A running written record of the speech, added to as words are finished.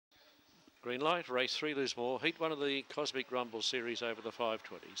Green light, race 3 Lismore, heat 1 of the Cosmic Rumble series over the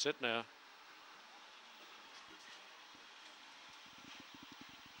 520. Set now.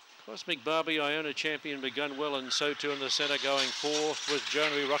 Cosmic Barbie, Iona Champion, begun well, and so too in the centre. Going fourth was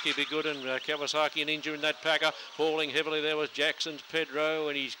Johnny Rocky Be Good, and Kawasaki Ninja in that packer. Falling heavily there was Jackson's Pedro,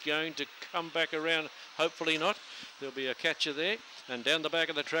 and he's going to come back around. Hopefully not. There'll be a catcher there. And down the back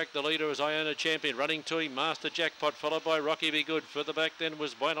of the track, the leader is Iona Champion. Running to him, Master Jackpot, followed by Rocky Be Good. Further back then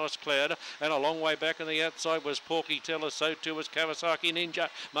was Buenos Cloud. And a long way back on the outside was Porky Teller. So too was Kawasaki Ninja.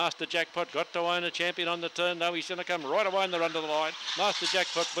 Master Jackpot got to Iona Champion on the turn. No, he's going to come right away in the run to the line. Master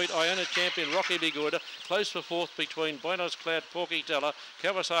Jackpot beat Iona Champion, Rocky Be Good. Close for fourth between Buenos Cloud, Porky Teller,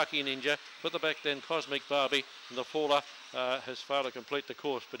 Kawasaki Ninja. Further back then, Cosmic Barbie. And the faller has failed to complete the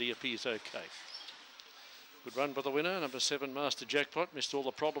course, but he appears okay. Good run by the winner, number 7, Master Jackpot. Missed all the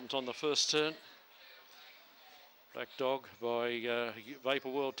problems on the first turn. Black Dog by Vapor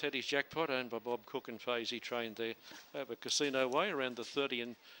World Teddy's Jackpot, owned by Bob Cook and Fazy, trained there over Casino Way around the 30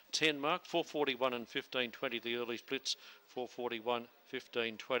 and 10 mark. 4:41 and 15:20 the early splits. 4:41,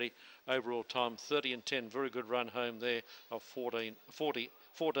 15:20. Overall time 30 and 10. Very good run home there of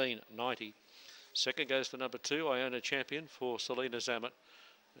 14:90. Second goes to number 2, Iona Champion for Selena Zammit.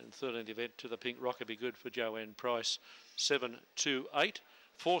 And third in the event to the Pink Rocker Be Good for Joanne Price. 7-2-8.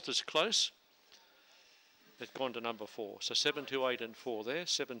 Fourth is close. It's gone to number 4. So 7-2-8 and 4 there.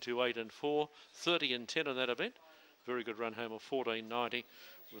 7-2-8 and 4. 30 and 10 in that event. Very good run home of 14.90,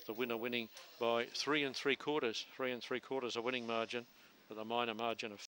 with the winner winning by 3 3/4. 3 3/4 a winning margin, with a minor margin of